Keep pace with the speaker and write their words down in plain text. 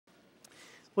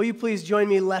Will you please join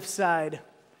me left side?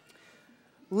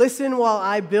 Listen while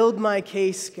I build my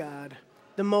case, God,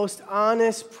 the most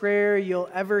honest prayer you'll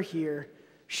ever hear.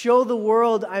 Show the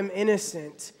world I'm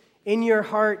innocent. In your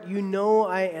heart, you know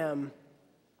I am.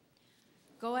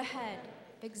 Go ahead,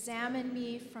 examine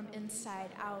me from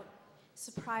inside out.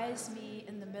 Surprise me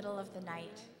in the middle of the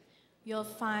night. You'll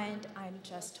find I'm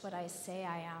just what I say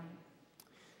I am.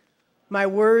 My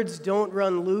words don't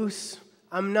run loose.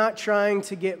 I'm not trying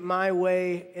to get my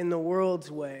way in the world's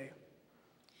way.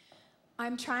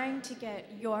 I'm trying to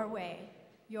get your way,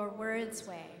 your words'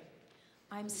 way.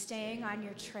 I'm staying on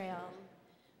your trail,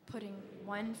 putting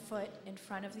one foot in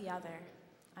front of the other.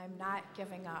 I'm not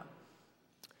giving up.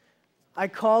 I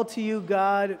call to you,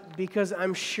 God, because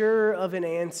I'm sure of an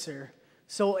answer.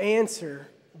 So answer,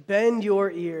 bend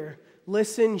your ear,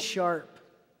 listen sharp.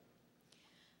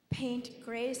 Paint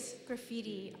grace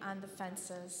graffiti on the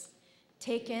fences.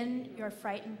 Take in your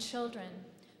frightened children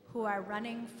who are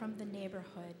running from the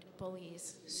neighborhood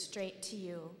bullies straight to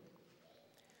you.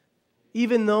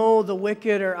 Even though the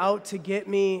wicked are out to get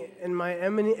me and my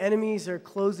enemies are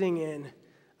closing in,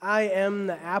 I am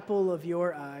the apple of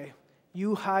your eye.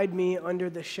 You hide me under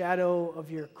the shadow of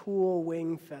your cool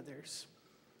wing feathers.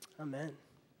 Amen.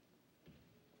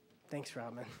 Thanks,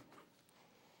 Robin.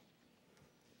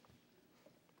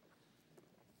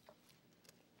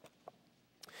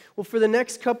 Well, for the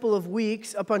next couple of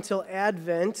weeks, up until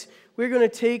Advent, we're going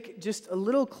to take just a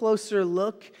little closer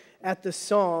look at the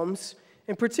Psalms,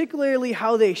 and particularly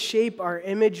how they shape our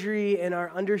imagery and our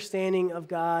understanding of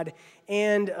God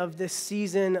and of this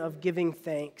season of giving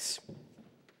thanks.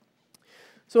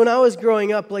 So when I was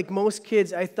growing up, like most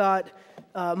kids, I thought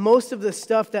most of the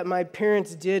stuff that my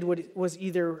parents did was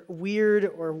either weird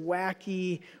or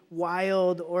wacky,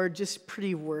 wild, or just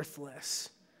pretty worthless,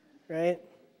 right?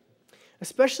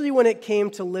 Especially when it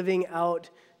came to living out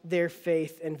their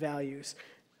faith and values.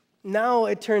 Now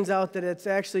it turns out that it's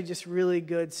actually just really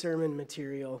good sermon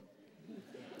material.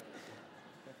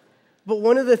 But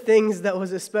one of the things that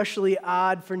was especially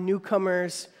odd for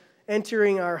newcomers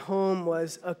entering our home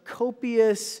was a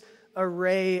copious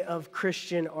array of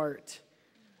Christian art.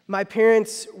 My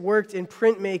parents worked in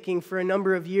printmaking for a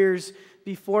number of years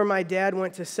before my dad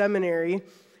went to seminary,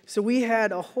 so we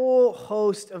had a whole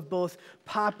host of both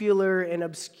popular and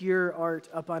obscure art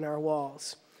up on our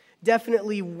walls.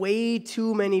 Definitely way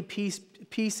too many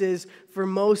pieces for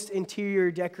most interior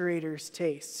decorators'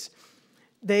 tastes.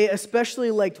 They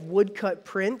especially liked woodcut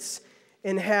prints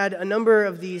and had a number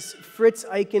of these Fritz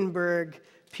Eichenberg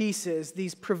pieces,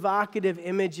 these provocative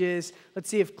images. Let's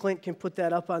see if Clint can put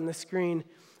that up on the screen.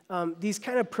 These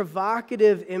kind of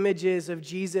provocative images of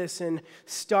Jesus in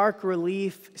stark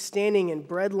relief, standing in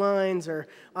bread lines or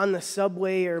on the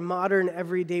subway, or modern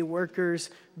everyday workers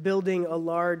building a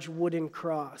large wooden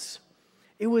cross.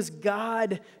 It was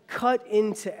God cut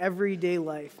into everyday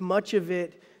life, much of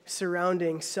it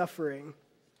surrounding suffering.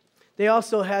 They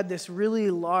also had this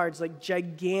really large, like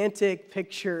gigantic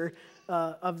picture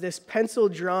of this pencil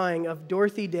drawing of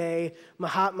Dorothy Day,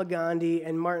 Mahatma Gandhi,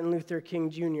 and Martin Luther King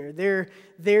Jr.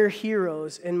 They're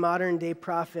heroes and modern-day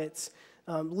prophets,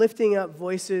 lifting up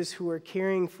voices who are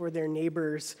caring for their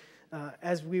neighbors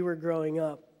as we were growing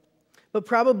up. But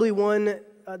probably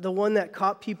the one that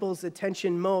caught people's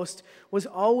attention most was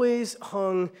always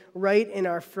hung right in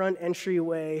our front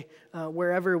entryway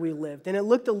wherever we lived. And it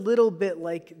looked a little bit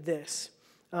like this.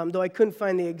 Though I couldn't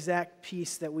find the exact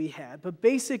piece that we had. But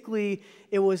basically,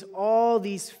 it was all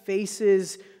these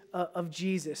faces of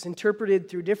Jesus, interpreted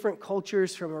through different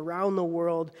cultures from around the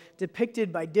world,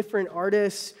 depicted by different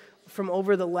artists from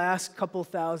over the last couple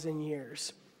thousand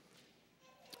years.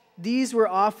 These were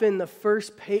often the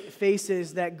first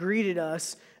faces that greeted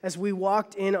us as we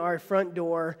walked in our front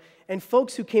door, and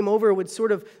folks who came over would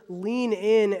sort of lean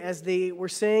in as they were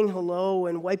saying hello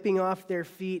and wiping off their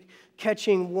feet,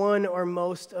 catching one or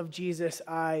most of Jesus'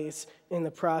 eyes in the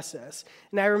process.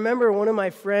 And I remember one of my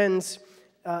friends,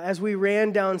 as we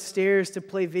ran downstairs to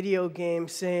play video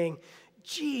games, saying,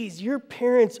 "Geez, your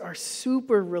parents are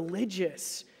super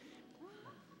religious."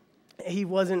 He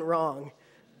wasn't wrong.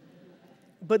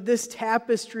 But this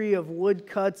tapestry of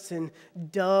woodcuts and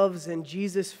doves and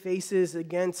Jesus' faces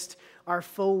against our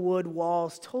faux wood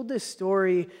walls told this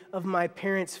story of my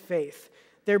parents' faith,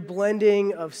 their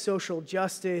blending of social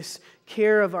justice,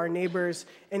 care of our neighbors,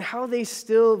 and how they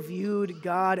still viewed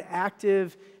God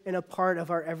active and a part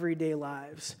of our everyday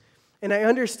lives. And I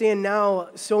understand now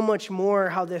so much more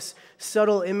how this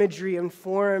subtle imagery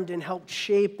informed and helped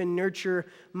shape and nurture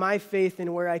my faith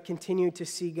and where I continue to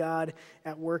see God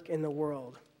at work in the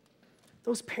world.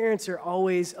 Those parents are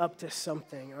always up to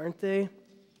something, aren't they?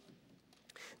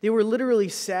 They were literally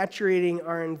saturating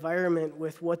our environment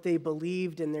with what they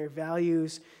believed and their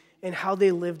values and how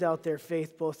they lived out their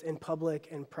faith, both in public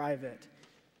and private.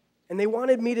 And they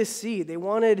wanted me to see, they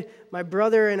wanted my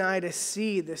brother and I to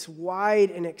see this wide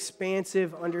and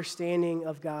expansive understanding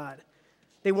of God.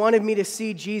 They wanted me to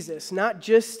see Jesus, not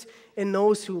just in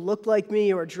those who looked like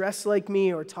me or dressed like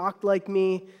me or talked like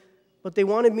me, but they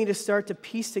wanted me to start to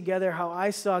piece together how I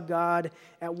saw God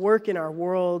at work in our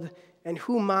world and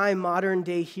who my modern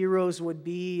day heroes would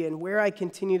be and where I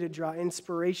continue to draw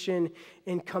inspiration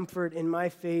and comfort in my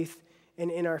faith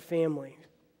and in our family.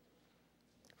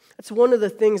 That's one of the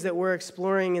things that we're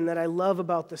exploring and that I love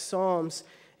about the Psalms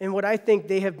and what I think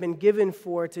they have been given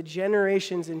for to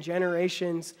generations and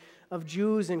generations of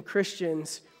Jews and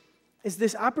Christians is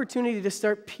this opportunity to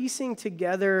start piecing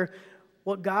together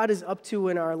what God is up to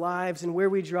in our lives and where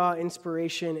we draw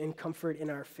inspiration and comfort in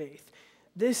our faith.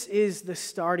 This is the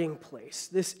starting place,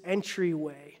 this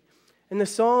entryway. And the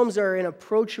Psalms are an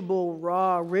approachable,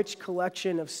 raw, rich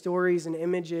collection of stories and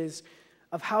images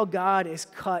of how God is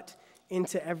cut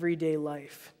into everyday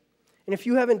life. And if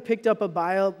you haven't picked up a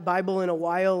Bible in a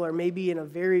while, or maybe in a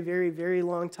very, very, very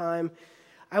long time,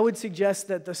 I would suggest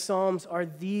that the Psalms are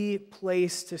the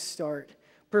place to start,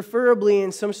 preferably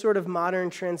in some sort of modern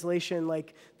translation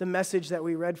like the Message that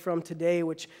we read from today,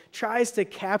 which tries to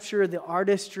capture the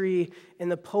artistry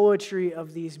and the poetry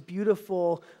of these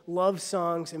beautiful love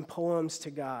songs and poems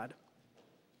to God.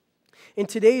 In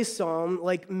today's psalm,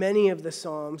 like many of the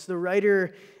psalms, the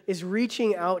writer is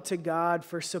reaching out to God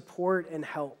for support and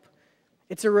help.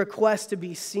 It's a request to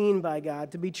be seen by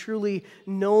God, to be truly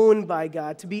known by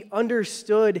God, to be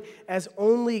understood as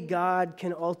only God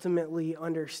can ultimately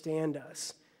understand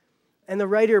us. And the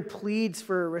writer pleads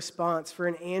for a response, for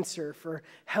an answer, for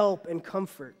help and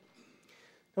comfort.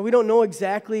 Now, we don't know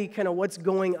exactly kind of what's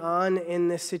going on in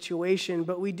this situation,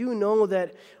 but we do know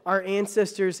that our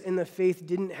ancestors in the faith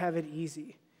didn't have it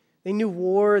easy. They knew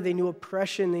war, they knew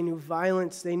oppression, they knew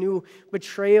violence, they knew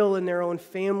betrayal in their own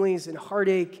families and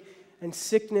heartache and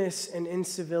sickness and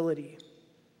incivility,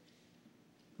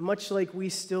 much like we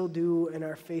still do and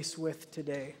are faced with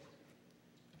today.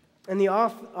 And the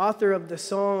author of the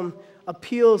psalm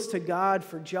appeals to God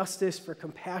for justice, for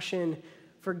compassion,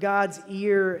 for God's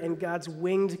ear and God's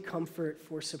winged comfort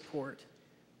for support.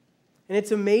 And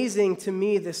it's amazing to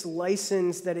me, this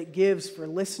license that it gives for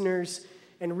listeners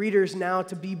and readers now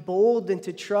to be bold and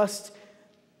to trust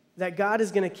that God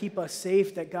is going to keep us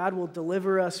safe, that God will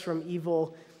deliver us from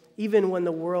evil, even when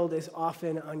the world is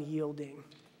often unyielding.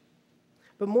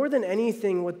 But more than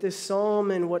anything, what this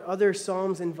psalm and what other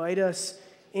psalms invite us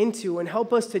into and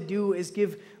help us to do is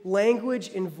give language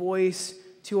and voice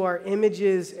to our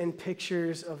images and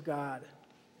pictures of God.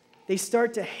 They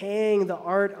start to hang the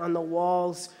art on the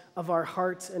walls of our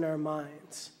hearts and our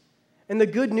minds. And the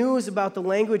good news about the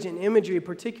language and imagery,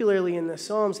 particularly in the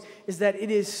Psalms, is that it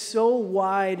is so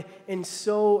wide and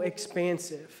so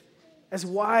expansive. As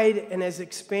wide and as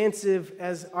expansive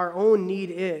as our own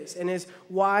need is, and as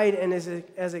wide and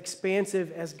as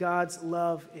expansive as God's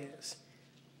love is.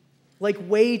 Like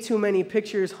way too many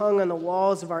pictures hung on the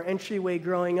walls of our entryway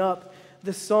growing up,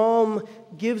 the psalm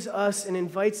gives us and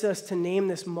invites us to name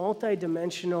this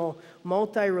multi-dimensional,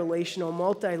 multi-relational,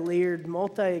 multi-layered,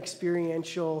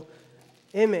 multi-experiential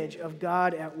image of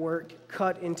God at work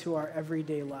cut into our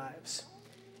everyday lives.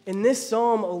 In this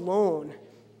psalm alone,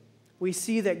 we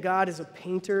see that God is a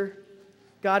painter.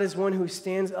 God is one who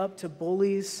stands up to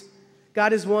bullies.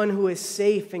 God is one who is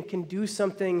safe and can do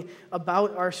something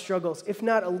about our struggles, if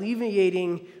not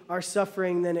alleviating our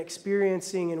suffering, then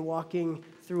experiencing and walking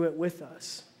through it with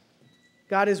us.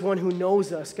 God is one who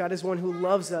knows us. God is one who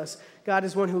loves us. God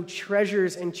is one who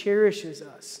treasures and cherishes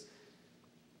us.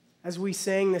 As we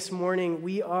sang this morning,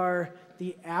 we are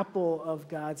the apple of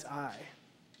God's eye.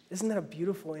 Isn't that a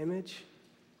beautiful image?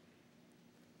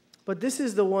 But this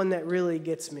is the one that really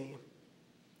gets me.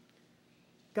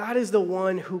 God is the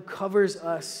one who covers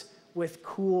us with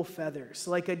cool feathers,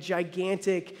 like a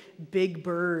gigantic big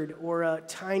bird or a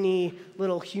tiny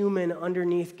little human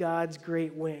underneath God's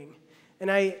great wing.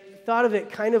 And I thought of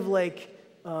it kind of like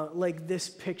this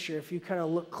picture, if you kind of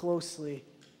look closely.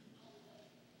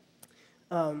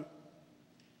 For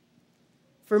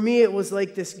me, it was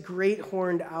like this great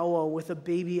horned owl with a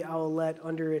baby owlet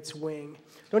under its wing.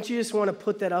 Don't you just want to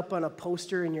put that up on a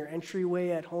poster in your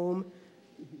entryway at home?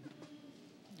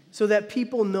 So that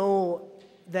people know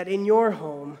that in your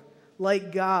home,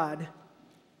 like God,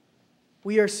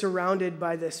 we are surrounded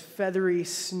by this feathery,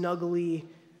 snuggly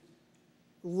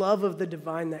love of the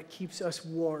divine that keeps us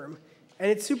warm. And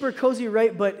it's super cozy,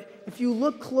 right? But if you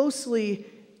look closely,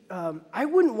 I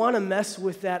wouldn't want to mess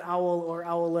with that owl or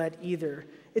owlet either.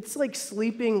 It's like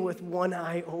sleeping with one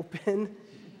eye open.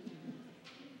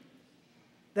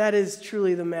 That is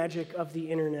truly the magic of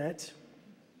the internet.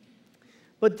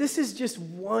 But this is just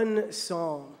one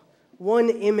psalm, one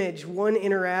image, one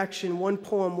interaction, one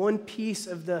poem, one piece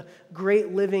of the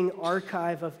great living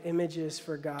archive of images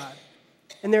for God.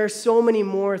 And there are so many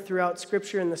more throughout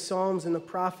Scripture in the Psalms and the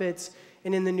prophets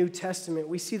and in the New Testament.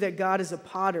 We see that God is a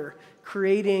potter,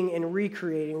 creating and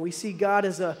recreating. We see God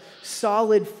as a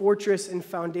solid fortress and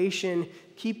foundation,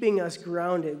 keeping us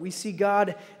grounded. We see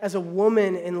God as a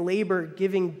woman in labor,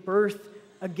 giving birth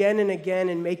again and again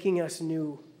and making us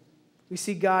new. We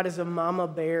see God as a mama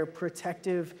bear,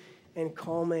 protective and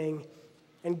calming.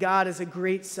 And God as a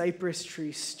great cypress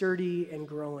tree, sturdy and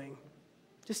growing.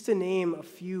 Just to name a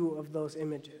few of those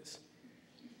images.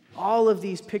 All of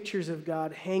these pictures of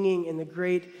God hanging in the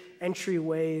great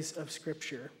entryways of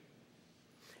Scripture.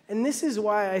 And this is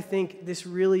why I think this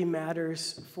really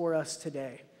matters for us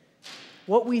today.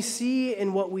 What we see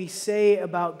and what we say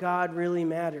about God really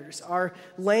matters. Our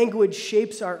language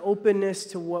shapes our openness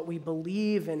to what we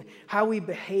believe and how we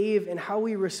behave and how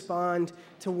we respond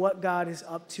to what God is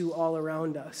up to all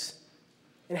around us.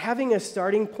 And having a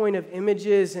starting point of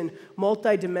images and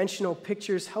multidimensional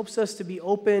pictures helps us to be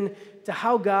open to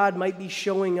how God might be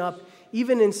showing up,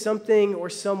 even in something or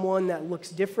someone that looks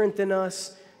different than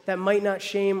us, that might not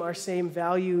share our same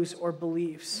values or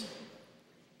beliefs.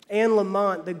 Anne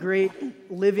Lamott, the great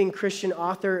living Christian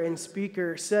author and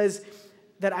speaker, says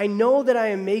that I know that I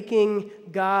am making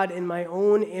God in my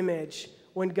own image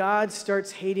when God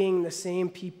starts hating the same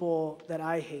people that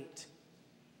I hate.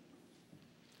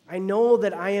 I know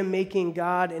that I am making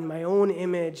God in my own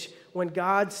image when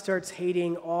God starts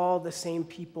hating all the same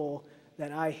people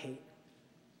that I hate.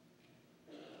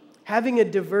 Having a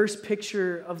diverse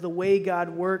picture of the way God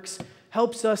works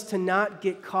helps us to not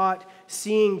get caught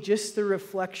seeing just the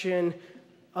reflection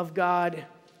of God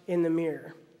in the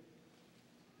mirror.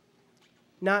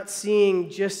 Not seeing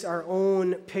just our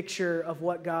own picture of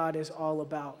what God is all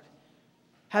about.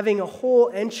 Having a whole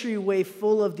entryway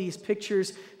full of these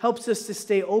pictures helps us to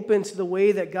stay open to the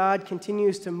way that God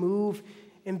continues to move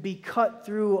and be cut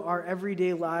through our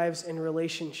everyday lives and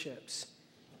relationships.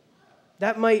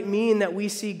 That might mean that we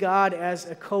see God as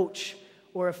a coach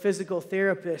or a physical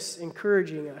therapist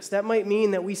encouraging us. That might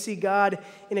mean that we see God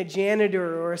in a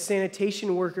janitor or a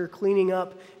sanitation worker cleaning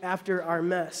up after our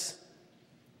mess.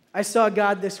 I saw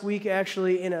God this week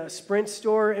actually in a Sprint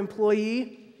store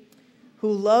employee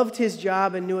who loved his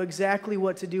job and knew exactly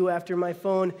what to do after my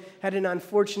phone had an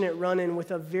unfortunate run-in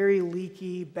with a very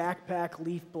leaky backpack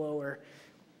leaf blower.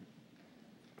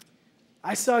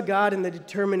 I saw God in the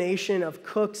determination of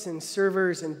cooks and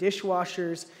servers and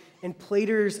dishwashers and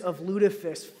platers of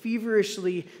lutefisk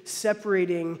feverishly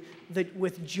separating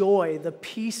with joy the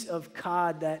piece of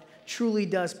cod that truly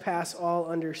does pass all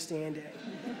understanding.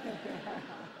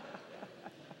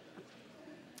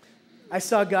 I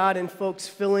saw God in folks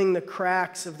filling the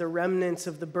cracks of the remnants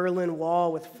of the Berlin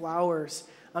Wall with flowers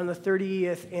on the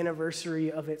 30th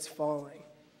anniversary of its falling.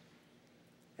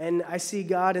 And I see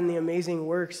God in the amazing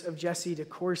works of Jesse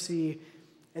DeCourcy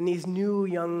and these new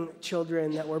young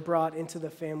children that were brought into the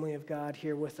family of God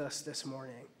here with us this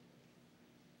morning.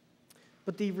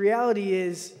 But the reality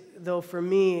is, though, for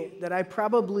me, that I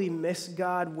probably miss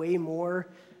God way more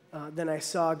than I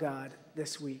saw God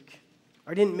this week.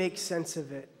 I didn't make sense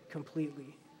of it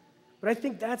completely. But I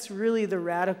think that's really the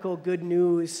radical good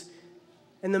news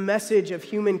and the message of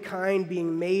humankind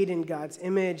being made in God's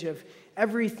image, of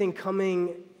everything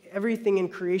in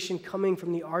creation coming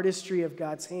from the artistry of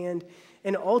God's hand,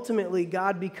 and ultimately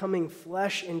God becoming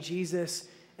flesh in Jesus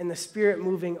and the Spirit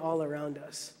moving all around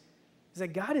us. Is that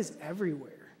God is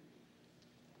everywhere.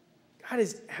 God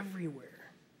is everywhere.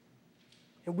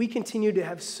 And we continue to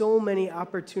have so many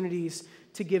opportunities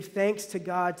to give thanks to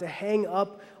God, to hang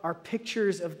up our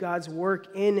pictures of God's work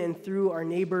in and through our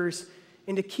neighbors,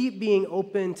 and to keep being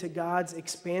open to God's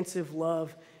expansive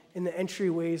love in the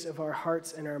entryways of our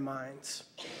hearts and our minds.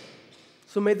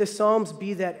 So may the Psalms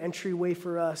be that entryway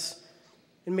for us,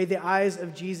 and may the eyes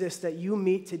of Jesus that you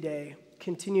meet today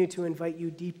continue to invite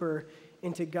you deeper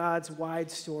into God's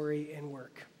wide story and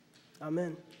work.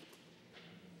 Amen.